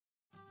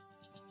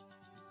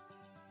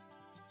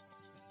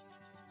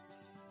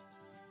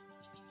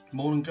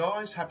Morning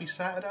guys, happy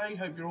Saturday,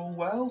 hope you're all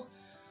well.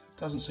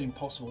 Doesn't seem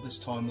possible this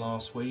time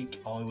last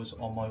week. I was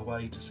on my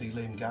way to see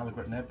Liam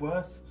Gallagher at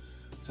Knebworth.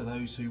 To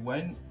those who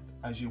went,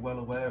 as you're well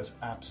aware, it was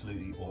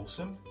absolutely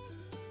awesome.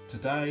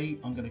 Today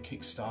I'm going to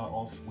kick start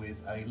off with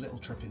a little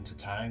trip into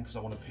town because I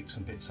want to pick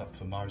some bits up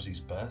for Marsie's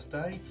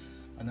birthday,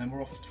 and then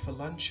we're off for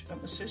lunch at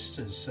my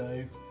sister's,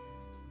 so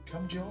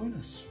come join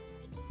us.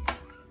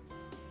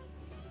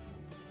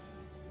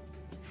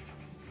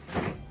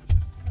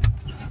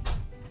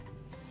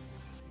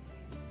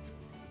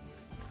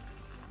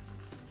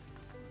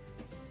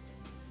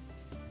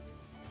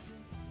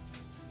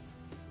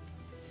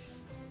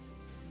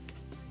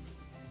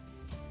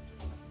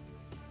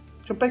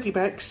 Some Becky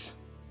Becks.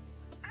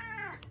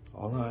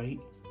 Alright.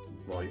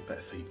 Right,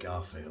 better feed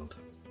Garfield.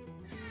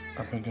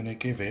 And we're going to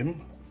give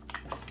him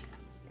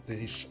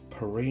this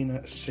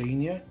Purina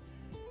Senior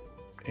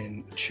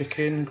in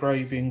chicken,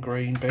 gravy and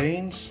green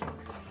beans.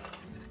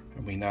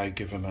 And we now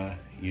give him a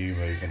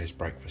U-move in his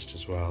breakfast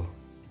as well.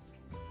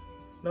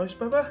 Nice,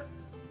 Bubba?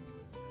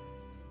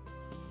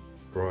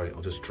 Right,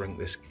 I'll just drink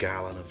this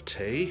gallon of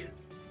tea.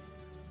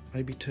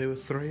 Maybe 2 or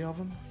 3 of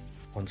them.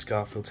 Once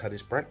Garfield's had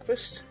his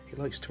breakfast, he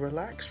likes to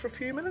relax for a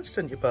few minutes,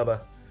 don't you,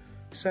 Bubba?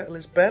 Settle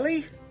his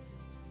belly.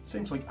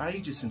 Seems like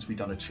ages since we've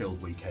done a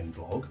chilled weekend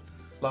vlog.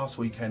 Last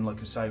weekend,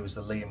 like I say, was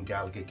the Liam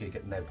Gallagher gig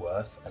at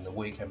Knebworth, and the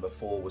weekend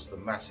before was the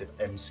massive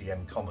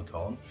MCM Comic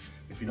Con.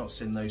 If you've not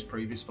seen those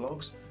previous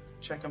vlogs,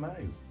 check them out.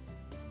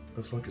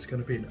 Looks like it's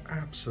going to be an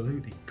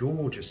absolutely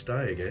gorgeous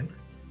day again.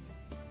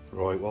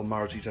 Right, while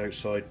Marsie's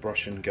outside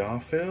brushing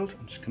Garfield,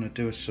 I'm just going to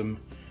do us some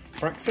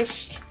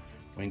breakfast.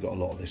 We ain't got a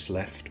lot of this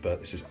left, but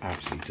this is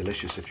absolutely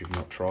delicious if you've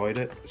not tried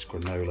it. It's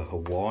granola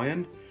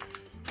Hawaiian.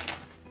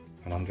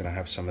 And I'm going to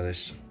have some of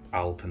this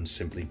Alpen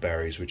Simply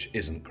Berries, which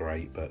isn't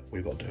great, but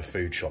we've got to do a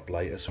food shop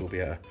later, so we'll be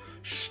able to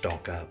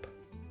stock up.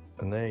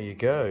 And there you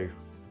go.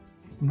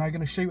 I'm now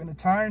going to shoot into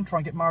town, try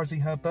and get Marsie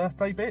her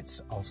birthday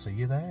bits. I'll see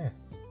you there.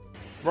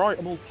 Right,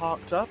 I'm all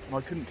parked up, and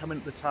I couldn't come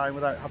into the town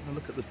without having a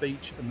look at the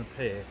beach and the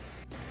pier.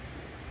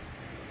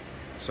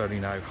 It's only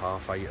now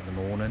 8:30 in the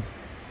morning.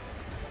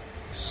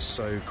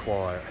 So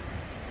quiet.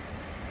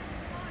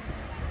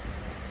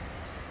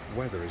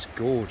 Weather is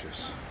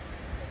gorgeous.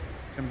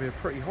 Going to be a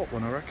pretty hot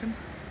one, I reckon.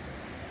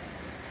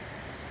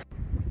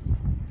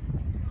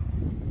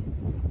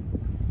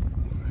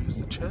 There's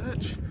the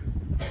church.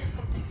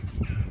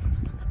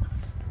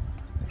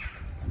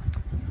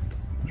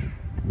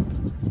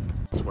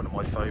 It's one of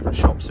my favourite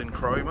shops in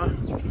Cromer.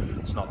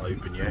 It's not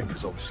open yet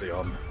because obviously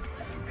I'm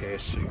here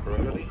super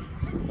early.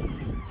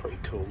 Pretty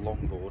cool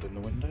longboard in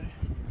the window.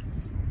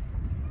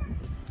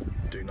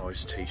 Do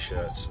nice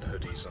t-shirts and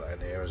hoodies in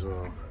here as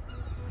well.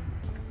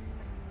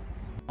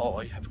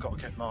 I have got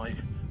to get my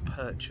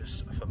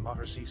purchase for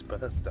Marsie's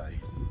birthday.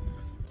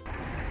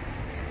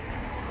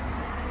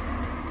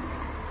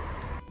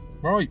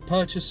 Right,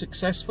 purchase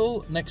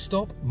successful. Next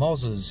stop,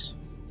 Moz's.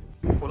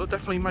 Well, it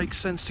definitely makes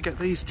sense to get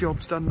these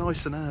jobs done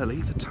nice and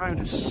early. The town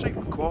is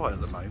super quiet at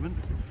the moment.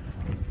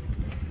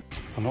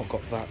 I've not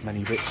got that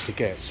many bits to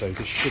get, so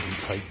this shouldn't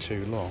take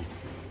too long.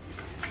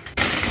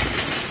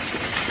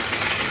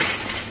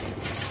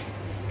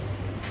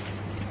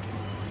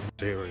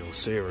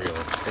 Cereal,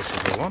 this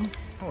is the one.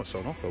 Oh, it's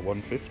on offer,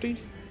 $1.50.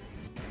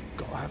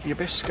 Gotta have your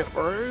biscuit,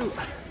 bro.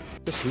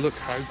 Just look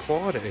how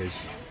quiet it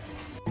is.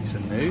 Here's a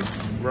new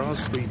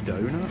raspberry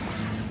donut,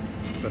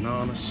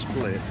 banana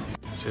split.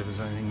 See if there's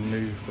anything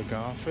new for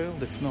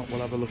Garfield. If not,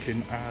 we'll have a look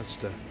in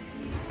Asda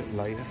a bit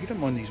later. You don't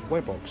mind these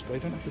Webox, but they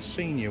don't have the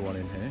senior one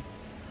in here.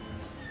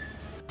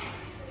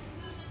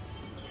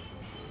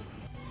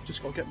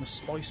 Just gotta get my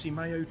spicy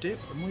mayo dip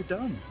and we're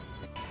done.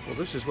 Well,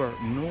 this is where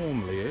it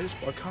normally is,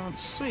 but I can't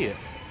see it.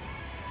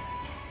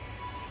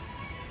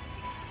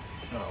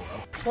 Oh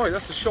well. Right,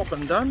 that's the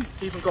shopping done.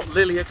 Even got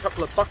Lily a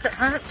couple of bucket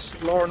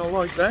hats. Lauren will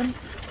like them.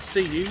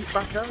 See you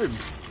back home.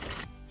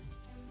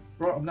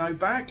 Right, I'm now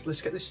back.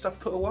 Let's get this stuff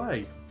put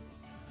away.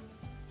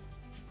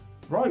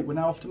 Right, we're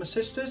now off to my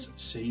sister's.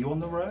 See you on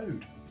the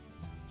road.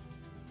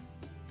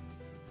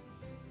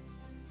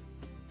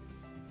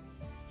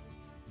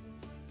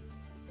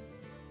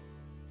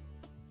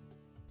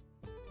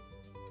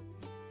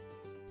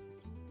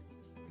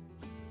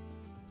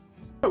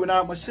 We're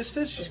now at my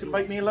sister's. She's going to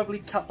make me a lovely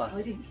cuppa.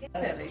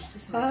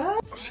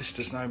 My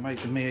sister's now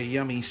making me a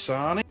yummy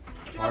sarnie.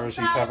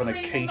 Rosie's having a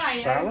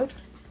quiche salad.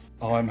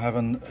 I'm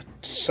having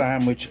a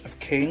sandwich of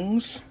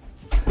Kings.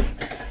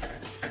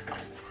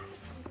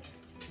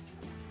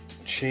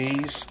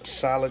 Cheese,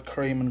 salad,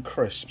 cream and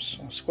crisps.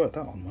 I'll squirt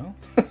that on well.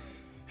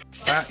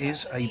 That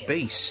is a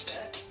beast.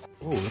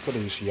 Oh, look at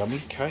these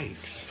yummy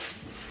cakes.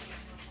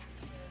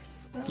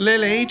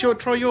 Lily, do you want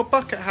to try your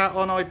bucket hat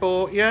on I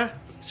bought you?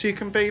 So you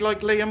can be like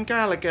Liam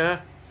Gallagher.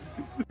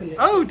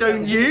 Oh,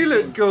 don't you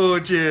look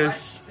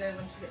gorgeous?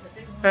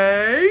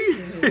 Hey?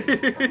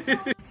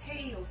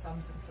 Tea or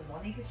something for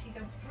Lonnie because she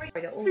don't drink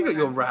it all. You got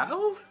your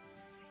rattle?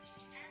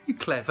 You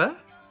clever.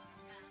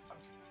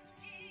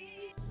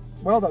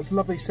 Well, that's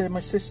lovely seeing my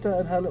sister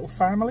and her little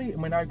family,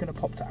 and we're now going to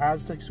pop to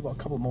Asda because we've got a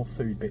couple more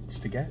food bits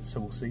to get, so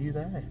we'll see you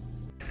there.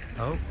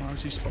 Oh,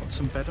 Rosie spotted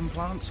some bed and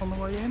plants on the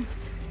way in.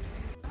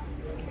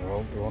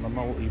 Oh, we're on a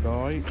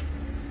multi-buy.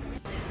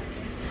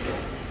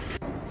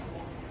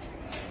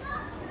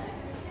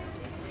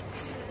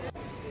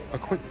 A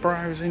quick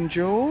browse in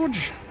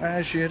George,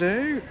 as you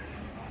do.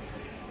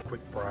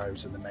 Quick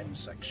browse in the men's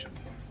section.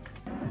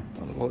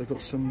 I look like they've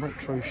got some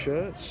retro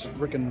shirts.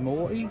 Rick and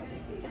Morty.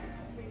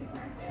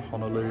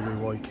 Honolulu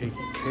Waikiki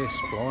Kiss,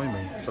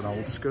 blimey. It's an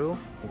old school.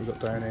 What have we got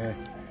down here?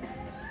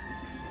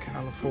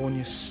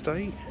 California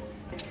State.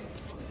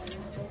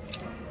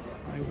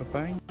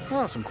 Overbang.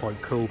 Oh, some quite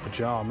cool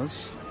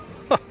pyjamas.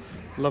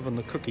 Loving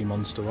the Cookie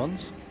Monster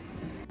ones.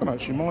 I don't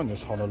actually mind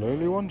this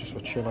Honolulu one, just for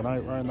chilling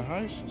out around the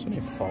house. It's only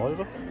a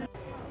 £5.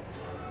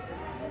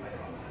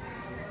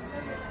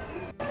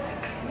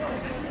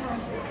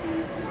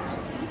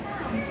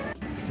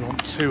 You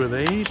want 2 of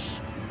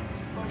these?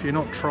 If you've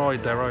not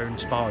tried their own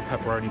tomato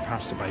pepperoni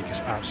pasta bake,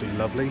 it's absolutely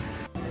lovely.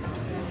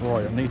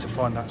 Right, I need to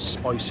find that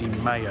spicy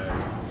mayo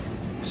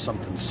or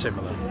something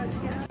similar.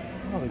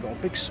 Oh, they've got a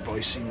big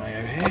spicy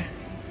mayo here.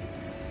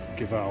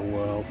 Give that a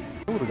whirl.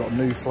 Oh, they've got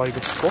new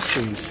flavoured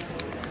squashies.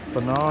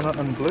 Banana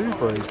and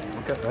blueberry.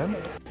 I'll get them.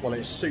 Well,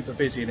 it's super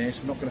busy in here,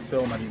 so I'm not going to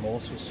film anymore,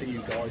 so we'll see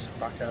you guys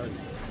back home.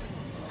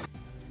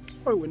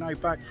 Oh, we're now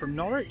back from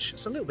Norwich.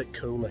 It's a little bit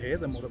cooler here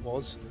than what it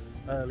was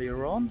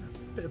earlier on.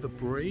 Bit of a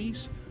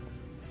breeze.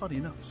 Funny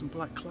enough, there's some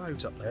black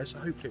clouds up there, so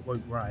hopefully it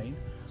won't rain.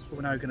 But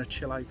we're now going to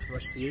chill out for the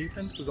rest of the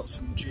evening. We've got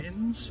some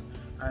gins,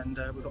 and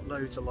we've got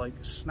loads of like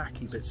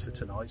snacky bits for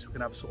tonight, so we're going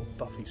to have a sort of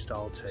buffet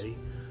style tea.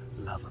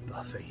 Love a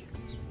buffet.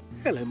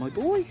 Hello, my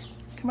boy.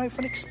 Come out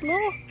for an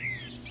explore.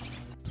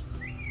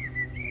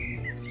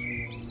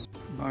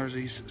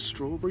 Marsie's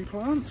strawberry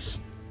plants.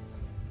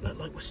 Look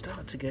like we're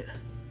starting to get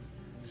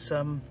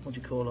some, what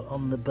do you call it,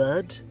 on the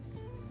bud.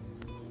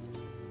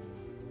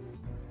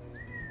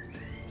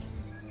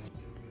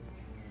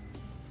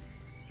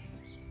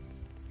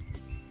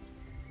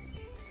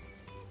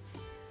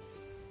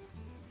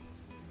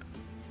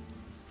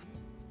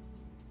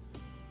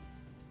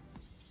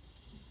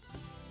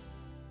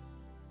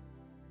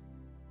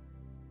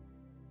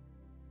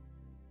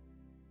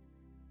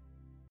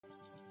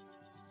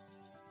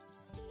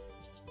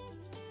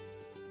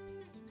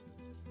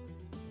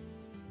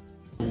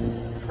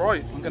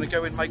 Right, I'm going to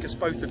go and make us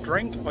both a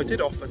drink. I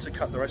did offer to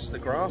cut the rest of the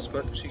grass,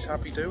 but she's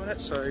happy doing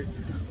it, so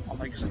I'll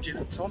make us a gin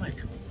and tonic.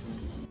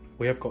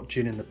 We have got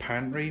gin in the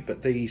pantry,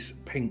 but these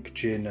pink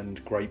gin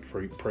and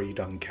grapefruit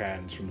pre-done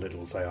cans from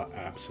Lidl's, they are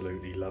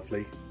absolutely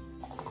lovely.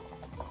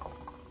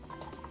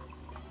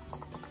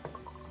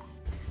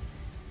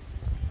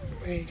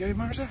 There you go,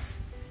 Marza.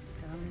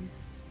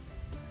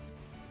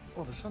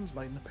 Well, the sun's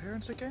made an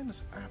appearance again.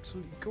 It's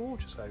absolutely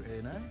gorgeous out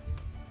here now.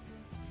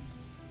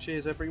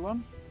 Cheers,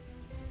 everyone.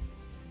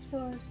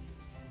 Cheers.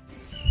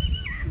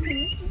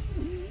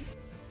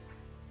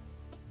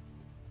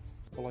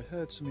 Well, I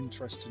heard some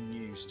interesting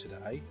news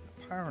today.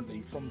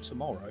 Apparently, from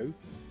tomorrow,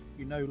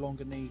 you no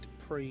longer need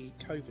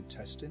pre-COVID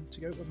testing to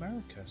go to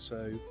America.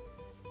 So,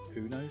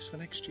 who knows for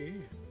next year?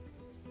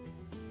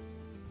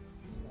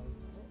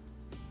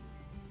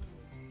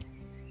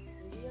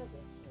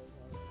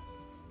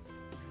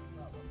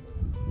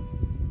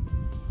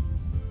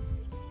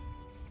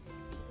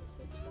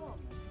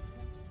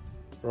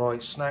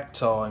 Right, snack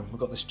time. We've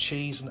got this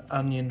cheese and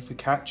onion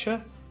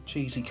focaccia,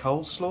 cheesy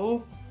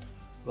coleslaw.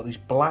 We've got these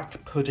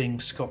black pudding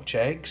Scotch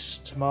eggs,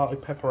 tomato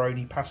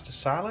pepperoni pasta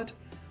salad,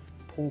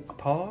 pork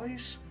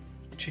pies,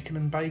 chicken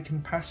and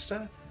bacon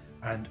pasta,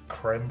 and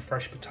creme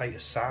fraiche potato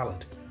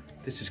salad.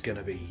 This is going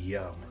to be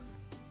yum.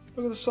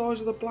 Look at the size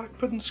of the black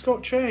pudding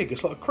Scotch egg.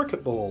 It's like a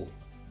cricket ball.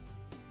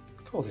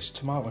 God, this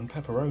tomato and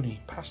pepperoni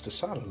pasta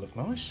salad look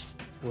nice.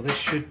 Well, this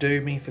should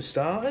do me for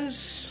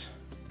starters.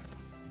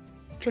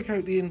 Check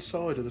out the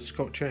inside of the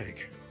Scotch egg.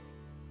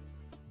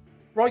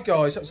 Right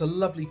guys, that was a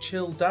lovely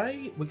chill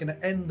day. We're going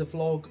to end the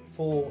vlog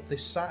for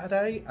this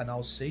Saturday and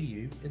I'll see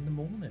you in the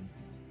morning.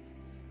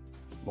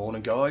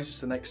 Morning guys, it's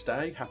the next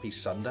day. Happy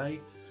Sunday.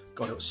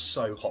 God, it was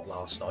so hot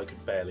last night, I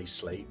could barely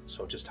sleep,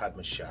 so I just had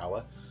my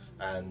shower.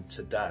 And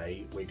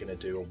today we're going to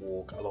do a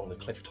walk along the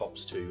cliff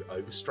tops to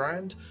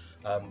Overstrand.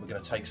 We're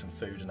going to take some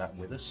food and that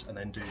with us and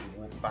then do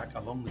the walk back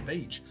along the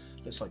beach.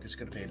 Looks like it's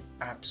going to be an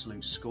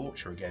absolute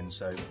scorcher again,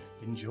 so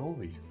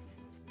enjoy.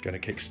 Going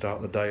to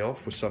kickstart the day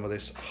off with some of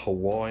this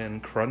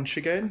Hawaiian crunch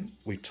again.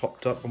 We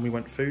topped up when we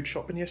went food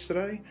shopping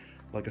yesterday.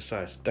 Like I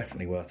say, it's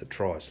definitely worth a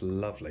try. It's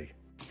lovely.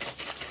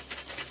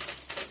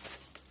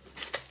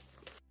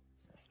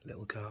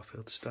 Little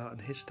Garfield starting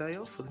his day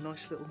off with a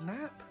nice little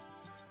nap.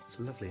 It's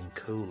lovely and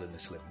cool in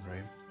this living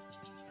room.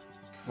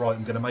 Right,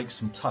 I'm going to make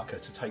some tucker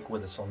to take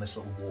with us on this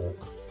little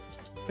walk.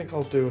 I think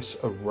I'll do us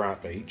a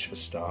wrap each for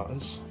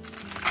starters.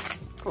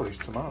 Oh, these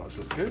tomatoes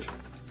look good.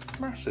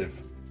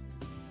 Massive.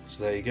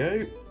 So there you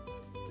go.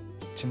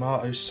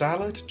 Tomato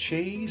salad,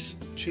 cheese,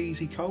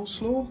 cheesy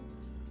coleslaw.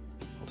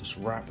 I'll just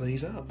wrap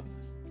these up.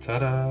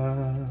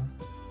 Ta-da!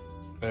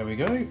 There we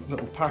go.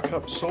 Little pack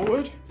up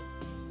sorted.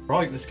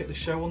 Right, let's get the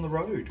show on the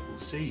road. We'll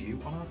see you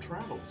on our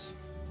travels.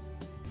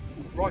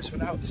 Right, so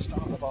we're now at the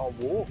start of our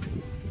walk.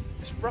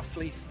 It's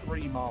roughly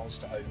 3 miles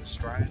to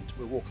Overstrand.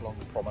 We'll walk along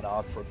the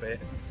promenade for a bit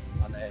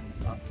and then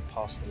up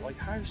past the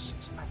lighthouse.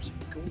 It's an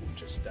absolutely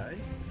gorgeous day.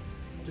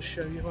 I'll just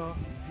show you our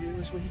view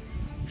as we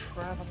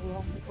travel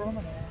along the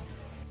promenade.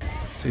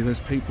 See,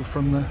 there's people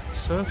from the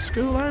surf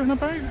school out and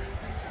about.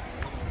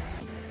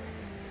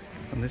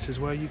 And this is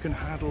where you can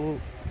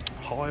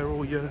hire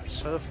all your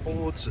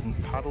surfboards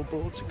and paddle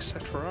boards,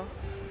 etc.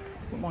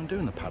 Wouldn't mind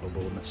doing the paddle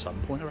boarding at some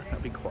point. I reckon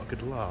that'd be quite a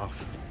good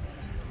laugh.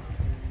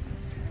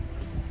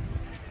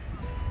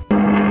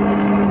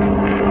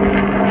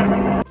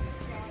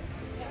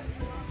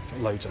 Got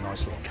loads of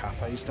nice little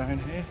cafes down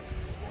here.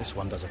 This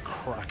one does a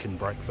cracking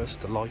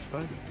breakfast, the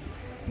lifeboat.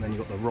 And then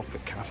you've got the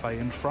Rocket Cafe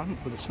in front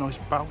with its nice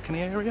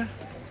balcony area.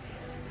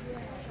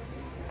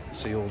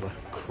 See all the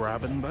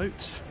crabbing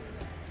boats.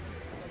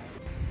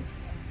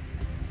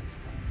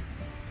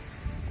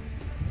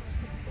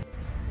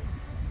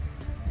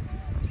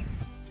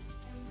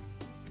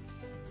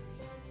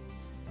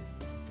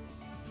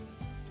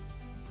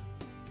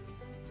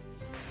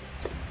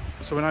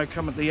 So we're now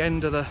come at the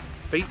end of the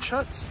beach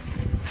huts.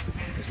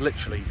 There's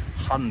literally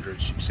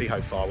hundreds. You can see how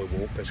far we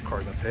walk. There's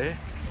Cromer Pier.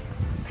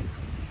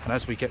 And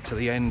as we get to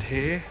the end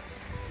here,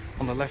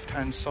 on the left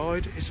hand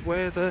side is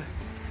where the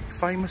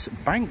famous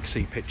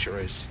Banksy picture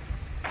is.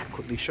 I'll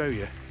quickly show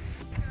you.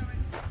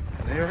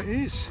 And there it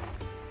is.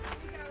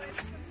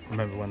 I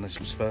remember when this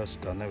was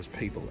first done, there was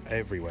people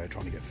everywhere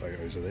trying to get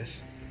photos of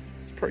this.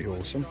 It's pretty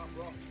awesome.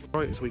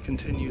 Right, as we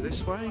continue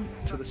this way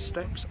to the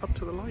steps up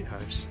to the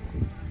lighthouse.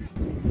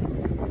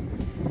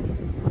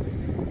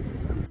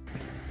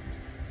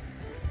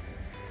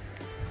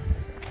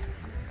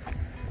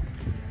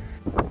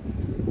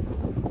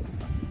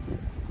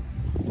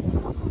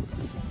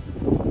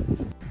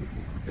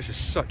 This is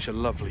such a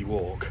lovely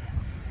walk,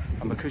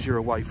 and because you're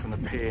away from the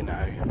pier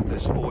now,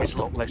 there's always a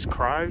lot less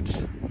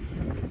crowds.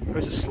 There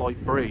is a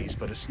slight breeze,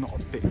 but it's not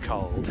a bit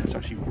cold. It's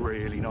actually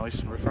really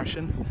nice and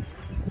refreshing.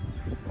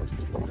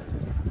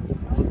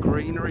 All the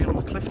greenery on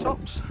the cliff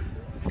tops.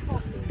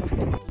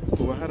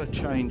 Well, we had a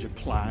change of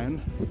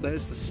plan.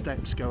 There's the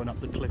steps going up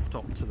the cliff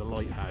top to the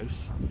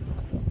lighthouse.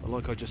 But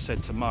like I just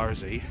said to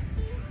Marzi,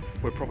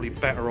 we're probably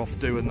better off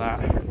doing that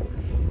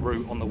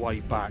route on the way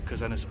back, because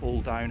then it's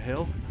all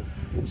downhill.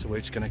 So we're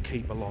just going to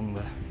keep along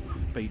the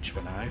beach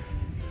for now.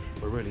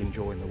 We're really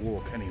enjoying the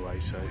walk anyway,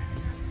 so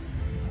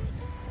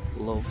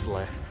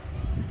lovely.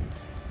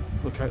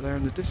 Look out there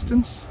in the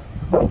distance.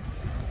 I don't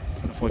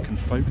know if I can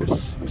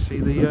focus. You see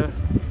the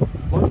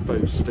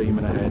lifeboat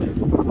steaming ahead.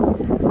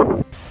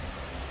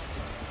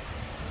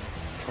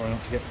 Try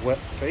not to get wet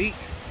feet.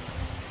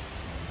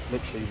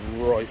 Literally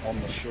right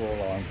on the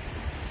shoreline.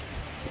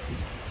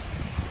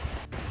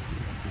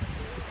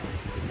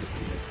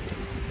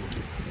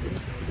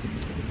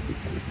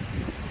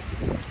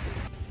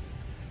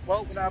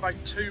 Well, we're now about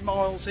 2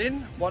 miles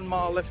in, 1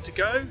 mile left to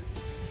go.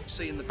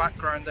 See in the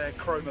background there,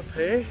 Cromer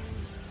Pier.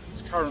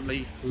 It's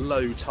currently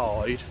low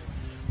tide.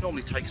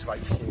 Normally takes about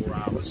 4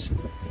 hours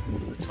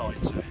for the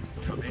tide to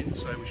come in,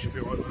 so we should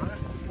be right there.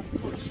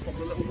 We'll spot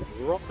the little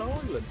rock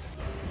island.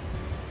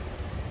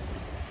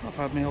 I've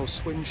had my old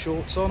swim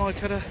shorts on. I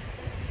could have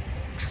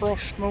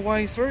troshed my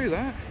way through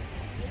that.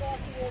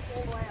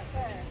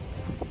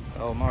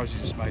 Oh, Marzi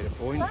just made a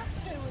point.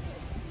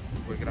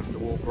 We're going to have to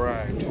walk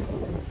round.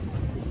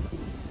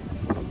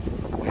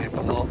 We're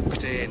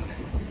blocked in.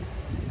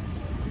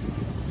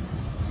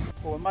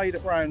 Well, we made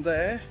it round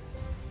there.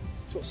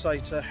 That's what I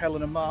say to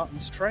Helen and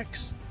Martin's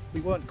Treks.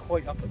 We weren't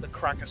quite up at the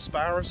Cracker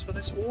Sparrows for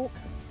this walk.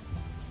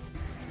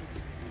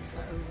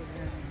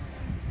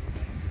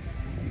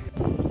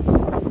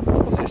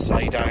 What's it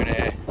say down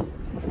here?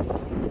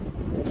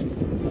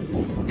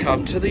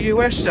 Come to the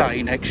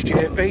USA next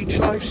year, Beach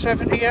Life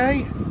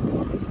 78.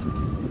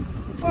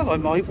 Well, I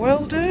might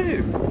well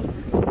do.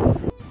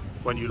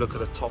 When you look at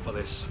the top of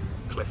this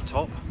cliff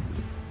top,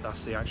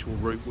 that's the actual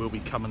route we'll be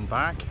coming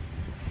back.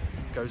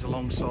 Goes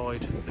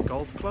alongside the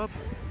golf club,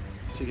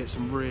 so you get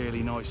some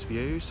really nice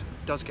views.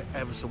 It does get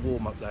ever so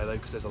warm up there though,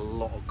 because there's a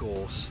lot of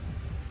gorse.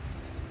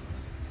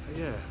 So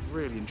yeah,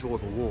 really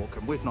enjoyable walk,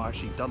 and we've not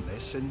actually done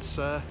this since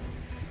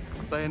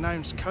they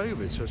announced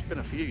COVID, so it's been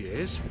a few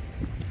years.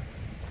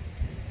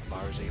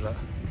 Marzi, look,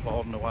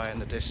 plodding away in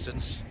the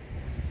distance.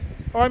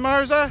 All right,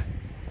 Marzi.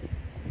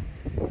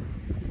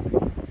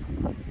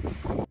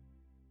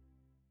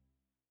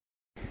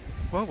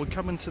 Well, we're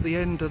coming to the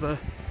end of the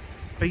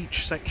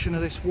beach section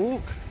of this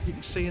walk. You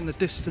can see in the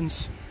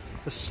distance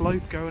the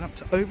slope going up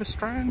to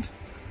Overstrand.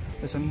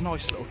 There's a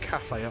nice little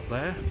cafe up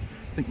there.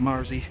 I think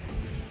Marzi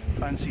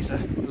fancies a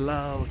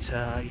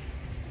latte.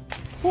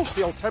 Of course,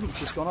 the old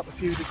temperature's gone up a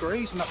few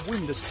degrees and that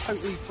wind has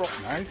totally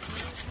dropped now.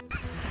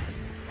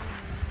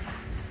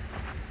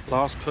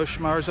 Last push,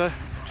 Marzi.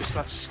 Just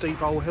that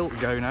steep old hill to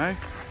go now.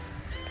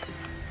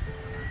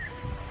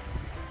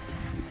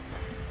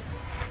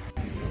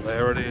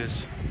 There it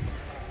is.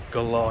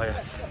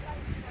 Goliath.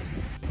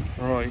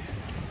 Right,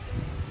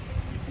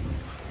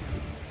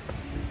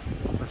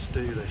 let's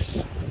do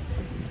this.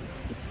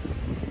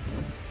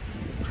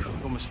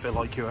 I almost feel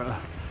like you're at a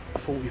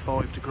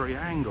 45-degree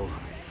angle.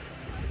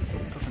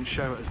 Doesn't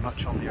show it as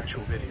much on the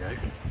actual video.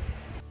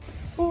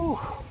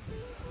 Oh,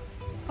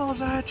 not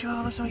as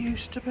agile as I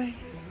used to be.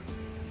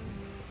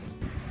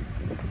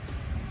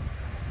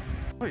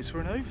 Right, so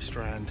we're in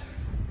Overstrand.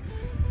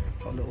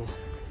 Got a little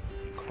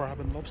crab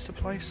and lobster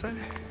place there.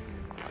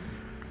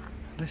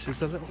 This is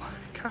the little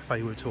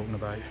cafe we were talking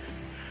about.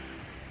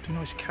 Do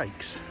nice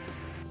cakes.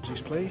 She's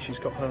pleased, she's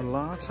got her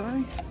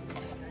latte.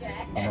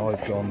 And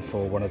I've gone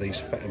for one of these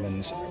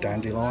Fetterman's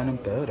dandelion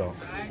and burdock.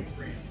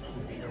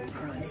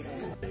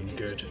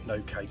 Good,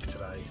 no cake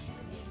today.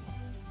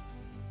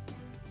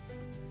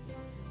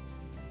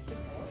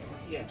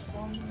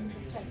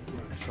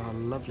 It's our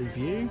lovely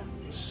view,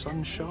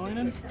 sun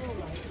shining.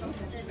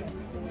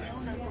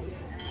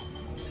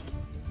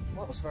 Well,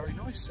 that was very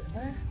nice sitting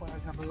there. We'll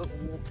have a little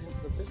walk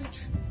into the village.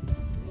 A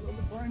little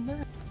look around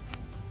there.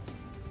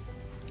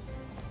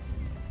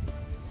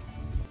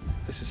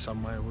 This is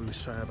somewhere we would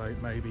say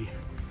about maybe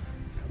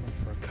coming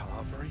for a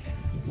carvery.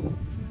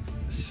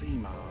 The Sea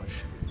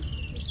Marge.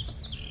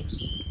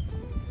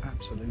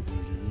 Absolutely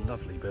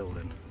lovely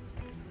building.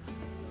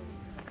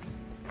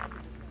 Have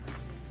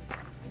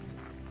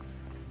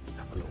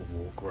a little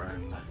walk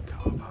around the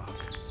car park.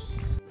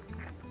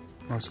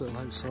 Nice little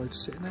outside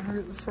sitting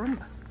area at the front.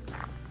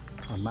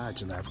 I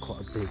imagine they have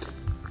quite a big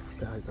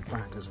bit out the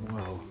back as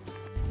well.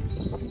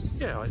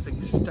 Yeah, I think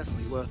this is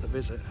definitely worth a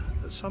visit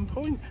at some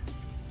point.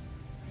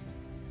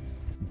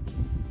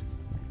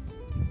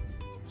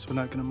 So we're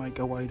now going to make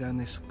our way down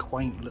this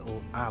quaint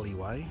little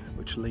alleyway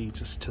which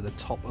leads us to the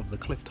top of the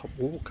clifftop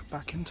walk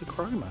back into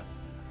Cromer.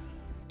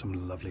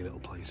 Some lovely little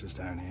places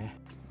down here.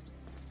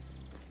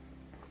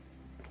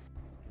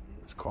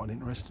 It's quite an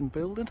interesting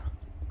building.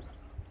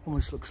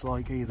 Almost looks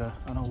like either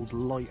an old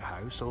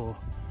lighthouse or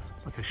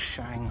like a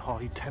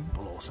Shanghai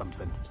temple or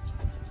something.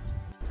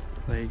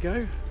 There you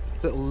go,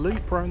 little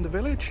loop around the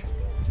village.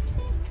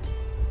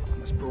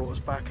 And that's brought us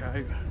back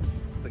out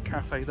the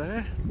cafe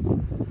there.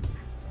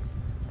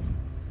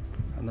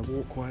 And the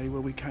walkway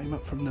where we came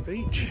up from the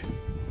beach.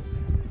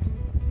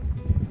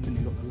 And then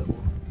you've got the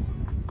little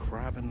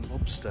crab and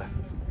lobster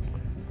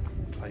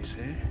place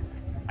here.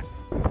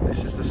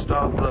 This is the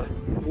start of the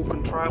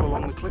walking trail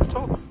along the cliff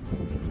top.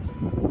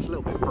 It's a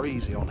little bit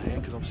breezy on here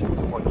because obviously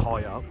we're quite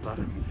high up, but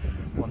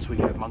once we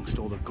get amongst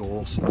all the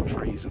gorse and the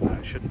trees and that,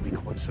 it shouldn't be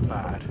quite so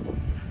bad.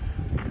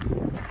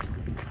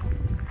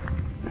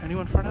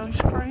 Anyone for an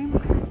ice cream?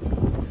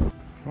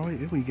 Right,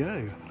 here we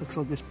go. Looks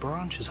like this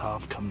branch has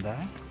half come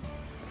down.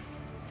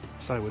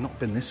 So we've not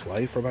been this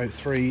way for about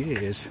 3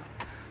 years.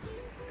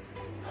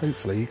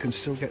 Hopefully you can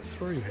still get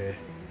through here.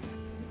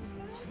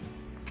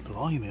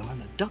 Blimey, I'm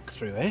having a duck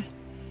through here.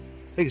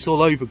 I think it's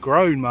all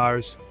overgrown,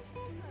 Mars.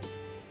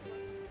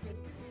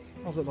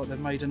 Oh, look like they've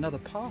made another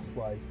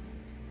pathway.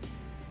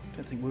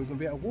 Don't think we were going to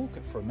be able to walk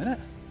it for a minute.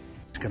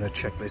 Just going to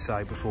check this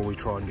out before we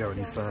try and go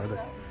any further.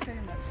 Too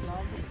much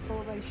longer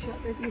before they shut.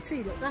 You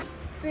see, look, that's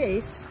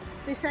this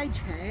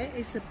edge here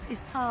is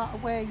part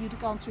of where you'd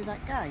have gone through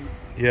that gate.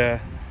 Yeah.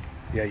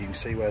 Yeah, you can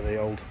see where the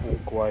old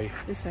walkway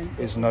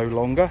is no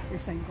longer.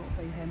 This ain't got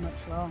to be here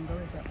much longer,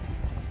 is it?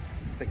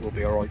 I think we'll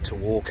be alright to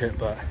walk it,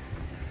 but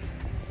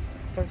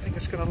I don't think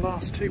it's going to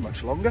last too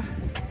much longer.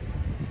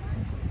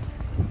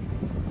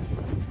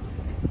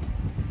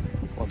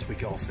 Once we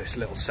get off this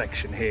little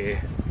section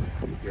here,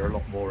 you're a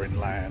lot more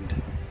inland.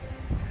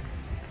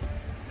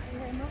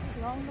 Yeah, not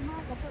longer,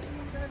 Mark. I thought you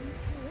were going to do it.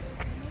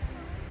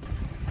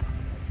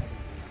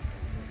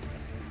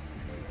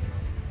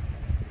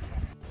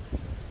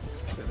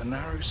 Bit of a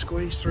narrow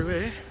squeeze through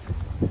here.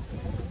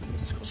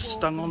 It's got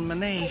stung on my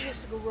knee. It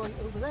used to go right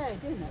over there,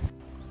 didn't it?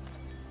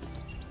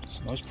 It's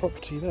a nice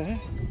property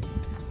there.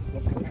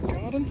 Lovely back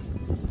garden.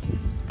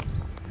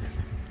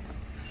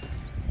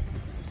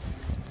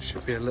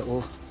 Should be a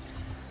little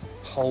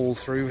hole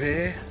through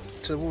here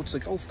towards the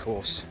golf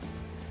course.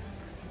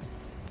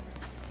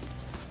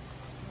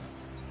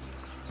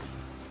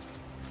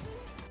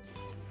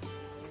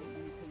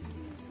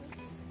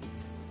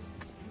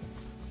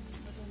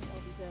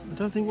 I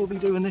don't think we'll be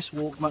doing this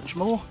walk much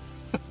more.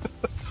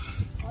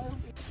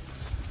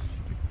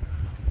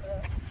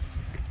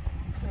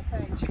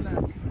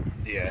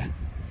 Yeah.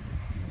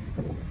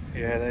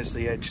 Yeah, there's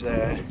the edge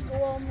there.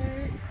 Go on,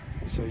 mate.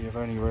 So you've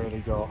only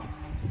really got,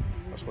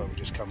 that's where we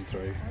just come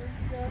through,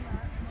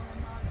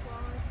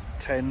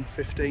 10,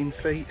 15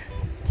 feet.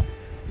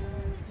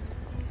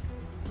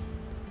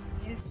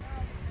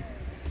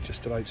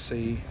 Just about to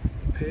see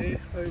the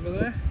pier over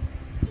there.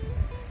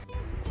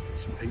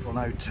 Some people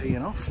now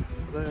teeing off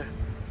for their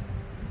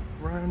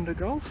round of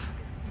golf.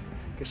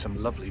 Get some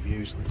lovely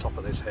views at the top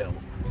of this hill.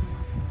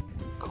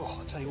 God,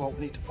 I'll tell you what,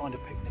 we need to find a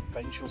picnic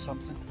bench or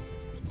something.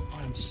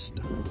 I am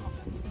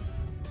starving.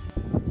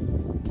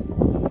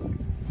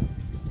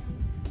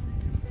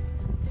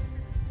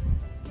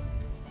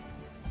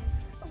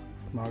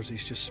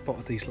 Marzy's just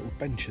spotted these little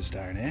benches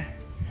down here.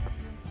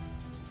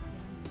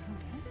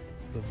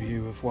 The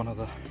view of one of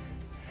the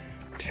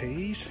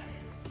tees.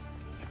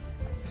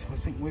 So I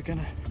think we're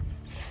gonna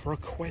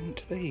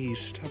frequent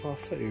these to have our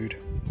food.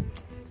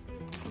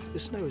 The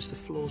snow is the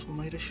floors were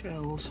made of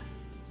shells.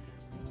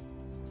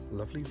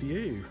 lovely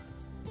view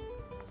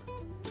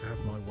to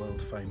have my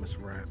world famous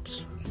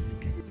wraps.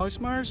 Nice,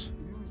 Mars?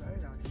 Very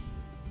nice.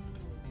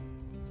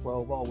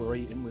 Well, while we're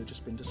eating, we've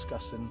just been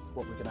discussing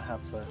what we're going to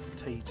have for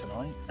tea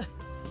tonight.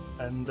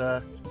 And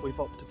we've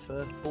opted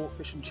for bought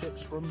fish and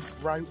chips from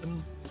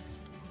Roughton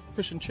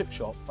Fish and Chip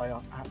Shop. They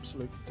are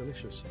absolutely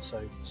delicious,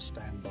 so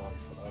stand by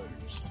for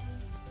those.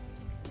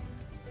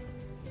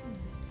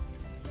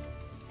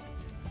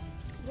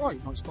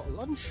 Right, nice spot of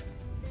lunch.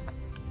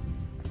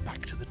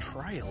 Back to the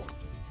trail.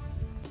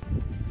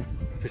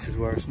 This is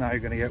where it's now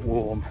going to get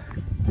warm.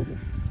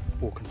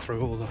 Walking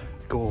through all the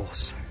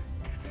gorse.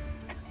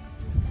 I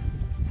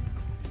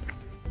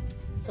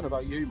don't know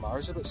about you,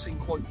 Marissa, but it seemed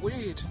quite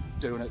weird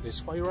doing it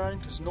this way around,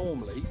 because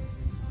normally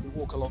we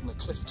walk along the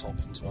cliff top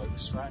into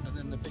Overstrand and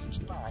then the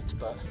beach back,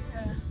 but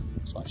yeah,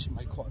 it's actually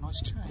made quite a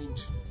nice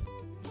change.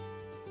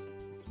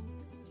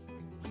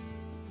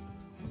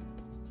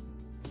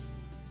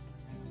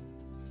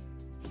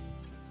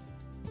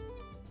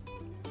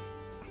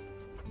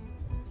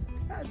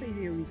 That would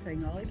be the only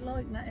thing I'd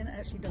like, and it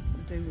actually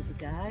doesn't do with the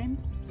game.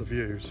 The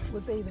views.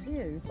 Would be the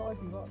view. But I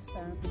can watch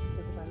stand and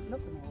stood about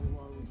looking all the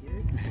while with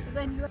you. But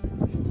then you.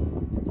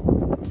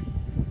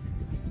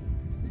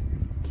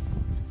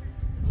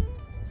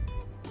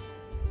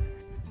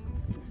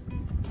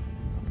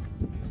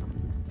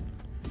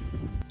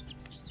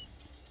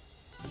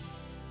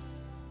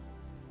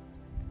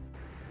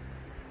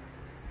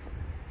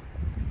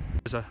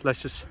 So let's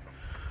just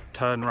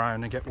turn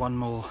around and get one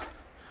more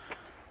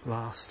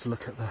last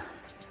look at the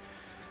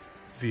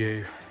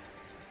view.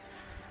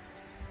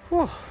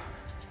 Whoa,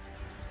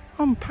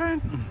 I'm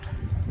panting.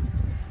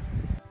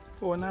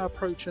 Well, we're now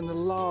approaching the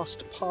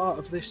last part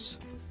of this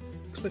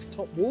cliff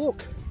top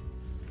walk.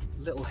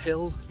 A little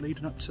hill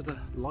leading up to the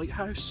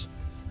lighthouse,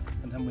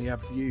 and then we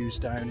have views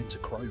down into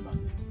Cromer.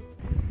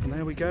 And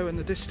there we go in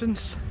the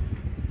distance,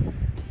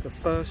 the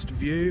first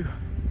view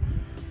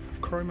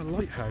of Cromer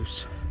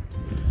Lighthouse.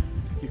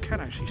 You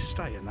can actually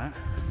stay in that.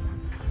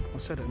 I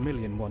said it a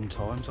million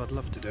times, I'd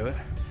love to do it.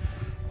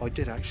 I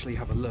did actually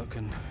have a look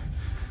and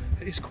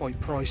it is quite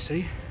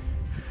pricey.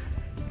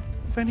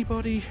 If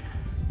anybody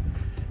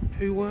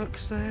who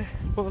works there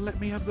will let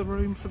me have the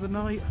room for the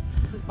night,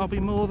 I'll be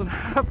more than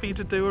happy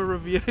to do a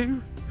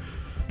review.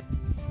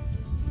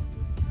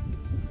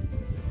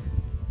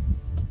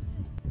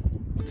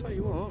 I'll tell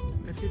you what,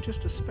 if you're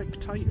just a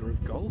spectator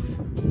of golf,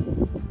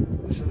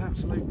 it's an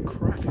absolute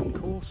cracking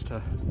course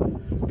to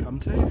come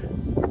to.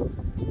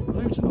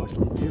 Loads of nice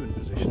little viewing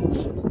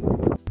positions.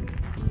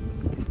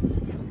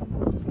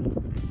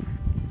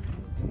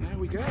 There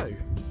we go.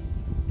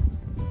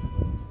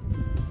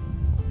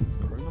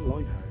 Cromer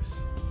Lighthouse.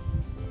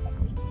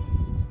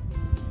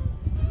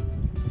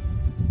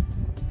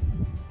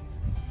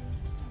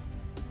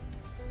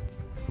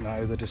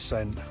 Now the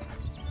descent.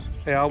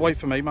 Yeah, wait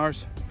for me,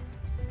 Mars.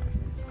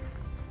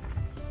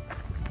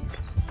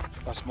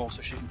 That's more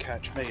so she can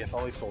catch me if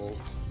I fall.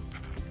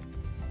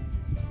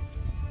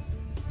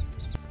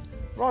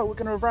 Right, we're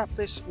going to wrap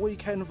this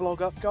weekend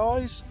vlog up,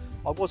 guys.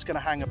 I was going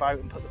to hang about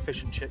and put the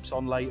fish and chips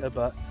on later,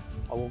 but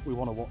we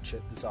want to watch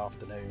it this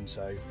afternoon.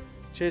 So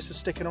cheers for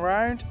sticking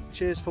around,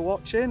 cheers for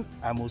watching,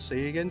 and we'll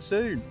see you again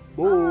soon.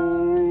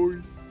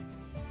 Bye.